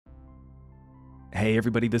Hey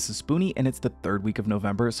everybody, this is Spoonie and it's the third week of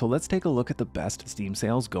November, so let's take a look at the best Steam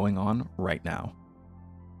sales going on right now.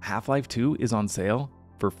 Half-Life 2 is on sale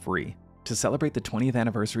for free. To celebrate the 20th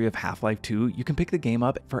anniversary of Half-Life 2, you can pick the game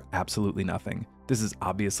up for absolutely nothing. This is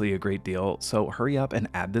obviously a great deal, so hurry up and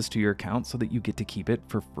add this to your account so that you get to keep it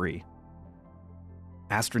for free.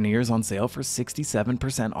 Astroneer is on sale for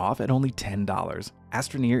 67% off at only $10.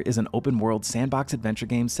 Astroneer is an open-world sandbox adventure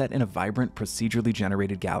game set in a vibrant, procedurally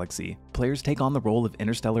generated galaxy. Players take on the role of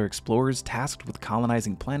interstellar explorers tasked with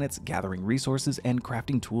colonizing planets, gathering resources, and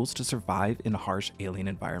crafting tools to survive in harsh alien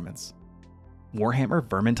environments. Warhammer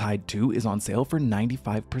Vermintide 2 is on sale for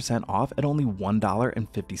 95% off at only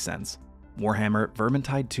 $1.50. Warhammer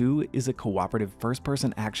Vermintide 2 is a cooperative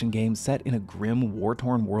first-person action game set in a grim,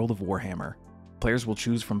 war-torn world of Warhammer. Players will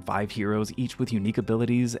choose from 5 heroes, each with unique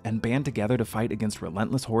abilities, and band together to fight against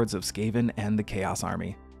relentless hordes of Skaven and the Chaos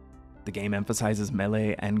Army. The game emphasizes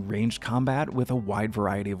melee and ranged combat with a wide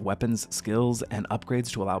variety of weapons, skills, and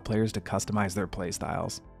upgrades to allow players to customize their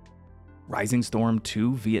playstyles. Rising Storm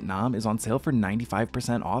 2 Vietnam is on sale for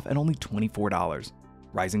 95% off at only $24.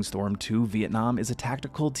 Rising Storm 2 Vietnam is a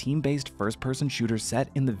tactical, team-based first-person shooter set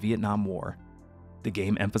in the Vietnam War. The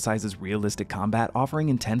game emphasizes realistic combat, offering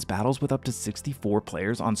intense battles with up to 64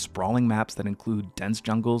 players on sprawling maps that include dense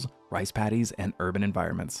jungles, rice paddies, and urban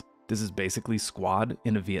environments. This is basically Squad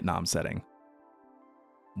in a Vietnam setting.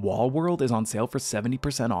 Wall World is on sale for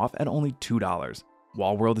 70% off at only $2.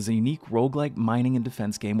 Wall World is a unique roguelike mining and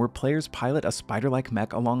defense game where players pilot a spider-like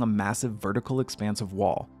mech along a massive vertical expanse of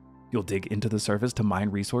wall. You'll dig into the surface to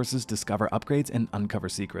mine resources, discover upgrades, and uncover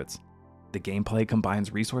secrets. The gameplay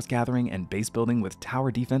combines resource gathering and base building with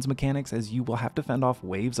tower defense mechanics, as you will have to fend off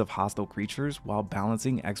waves of hostile creatures while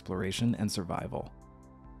balancing exploration and survival.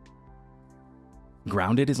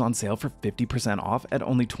 Grounded is on sale for 50% off at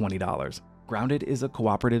only $20. Grounded is a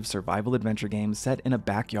cooperative survival adventure game set in a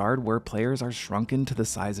backyard where players are shrunken to the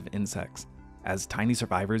size of insects. As tiny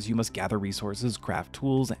survivors, you must gather resources, craft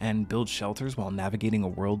tools, and build shelters while navigating a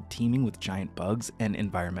world teeming with giant bugs and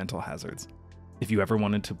environmental hazards. If you ever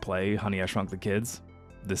wanted to play Honey, I Shrunk the Kids,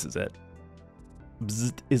 this is it.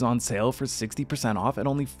 Bzzzt is on sale for 60% off at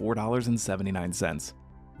only $4.79.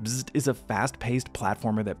 Bzzzt is a fast-paced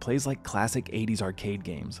platformer that plays like classic 80s arcade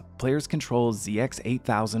games. Players control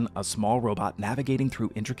ZX8000, a small robot navigating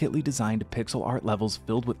through intricately designed pixel art levels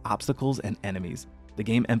filled with obstacles and enemies. The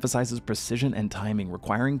game emphasizes precision and timing,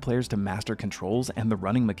 requiring players to master controls and the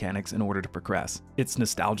running mechanics in order to progress. It's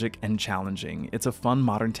nostalgic and challenging. It's a fun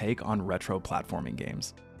modern take on retro platforming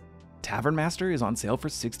games. Tavern Master is on sale for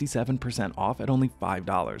 67% off at only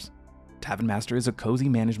 $5. Tavern Master is a cozy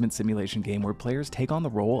management simulation game where players take on the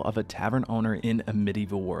role of a tavern owner in a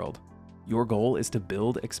medieval world. Your goal is to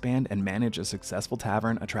build, expand, and manage a successful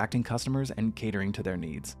tavern, attracting customers and catering to their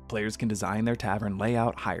needs. Players can design their tavern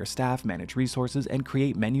layout, hire staff, manage resources, and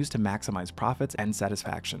create menus to maximize profits and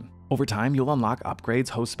satisfaction. Over time, you'll unlock upgrades,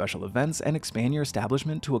 host special events, and expand your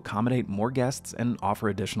establishment to accommodate more guests and offer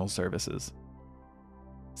additional services.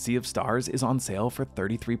 Sea of Stars is on sale for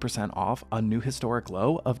 33% off, a new historic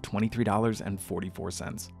low of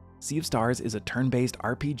 $23.44. Sea of Stars is a turn-based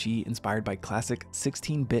RPG inspired by classic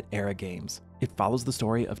 16-bit era games. It follows the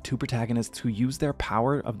story of two protagonists who use their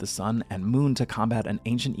power of the sun and moon to combat an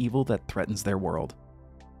ancient evil that threatens their world.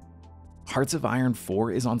 Hearts of Iron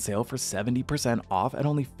 4 is on sale for 70% off at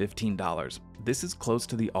only $15. This is close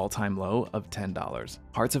to the all-time low of $10.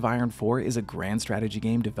 Hearts of Iron 4 is a grand strategy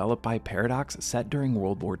game developed by Paradox set during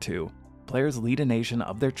World War II. Players lead a nation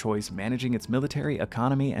of their choice, managing its military,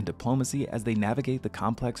 economy, and diplomacy as they navigate the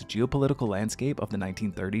complex geopolitical landscape of the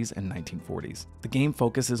 1930s and 1940s. The game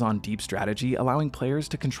focuses on deep strategy, allowing players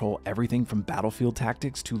to control everything from battlefield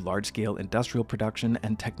tactics to large-scale industrial production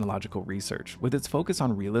and technological research. With its focus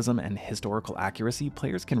on realism and historical accuracy,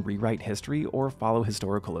 players can rewrite history or follow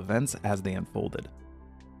historical events as they unfolded.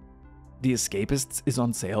 The Escapists is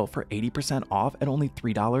on sale for 80% off at only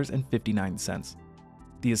 $3.59.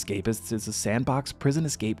 The Escapists is a sandbox prison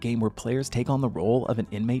escape game where players take on the role of an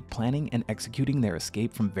inmate planning and executing their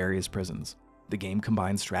escape from various prisons. The game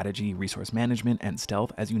combines strategy, resource management, and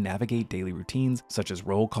stealth as you navigate daily routines such as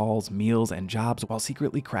roll calls, meals, and jobs while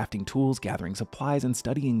secretly crafting tools, gathering supplies, and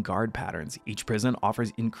studying guard patterns. Each prison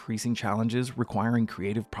offers increasing challenges requiring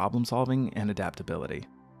creative problem solving and adaptability.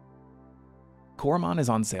 Coromon is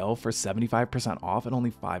on sale for 75% off at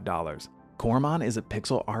only $5. Coromon is a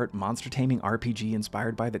pixel art monster taming RPG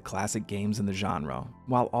inspired by the classic games in the genre,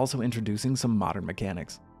 while also introducing some modern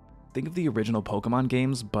mechanics. Think of the original Pokemon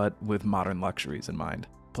games, but with modern luxuries in mind.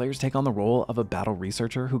 Players take on the role of a battle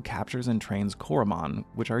researcher who captures and trains Koromon,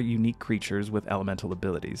 which are unique creatures with elemental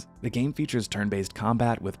abilities. The game features turn-based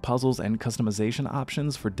combat with puzzles and customization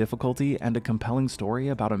options for difficulty and a compelling story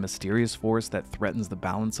about a mysterious force that threatens the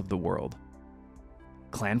balance of the world.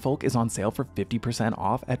 Clanfolk is on sale for 50%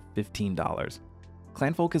 off at $15.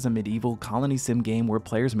 Clanfolk is a medieval colony sim game where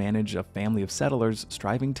players manage a family of settlers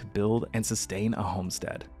striving to build and sustain a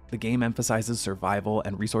homestead. The game emphasizes survival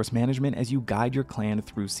and resource management as you guide your clan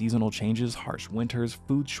through seasonal changes, harsh winters,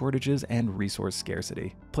 food shortages, and resource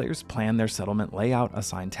scarcity. Players plan their settlement layout,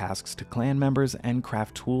 assign tasks to clan members, and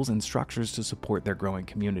craft tools and structures to support their growing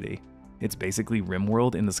community. It's basically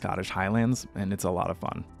RimWorld in the Scottish Highlands, and it's a lot of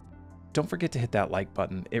fun. Don't forget to hit that like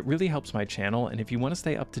button, it really helps my channel, and if you want to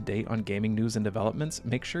stay up to date on gaming news and developments,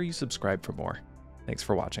 make sure you subscribe for more. Thanks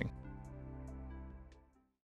for watching.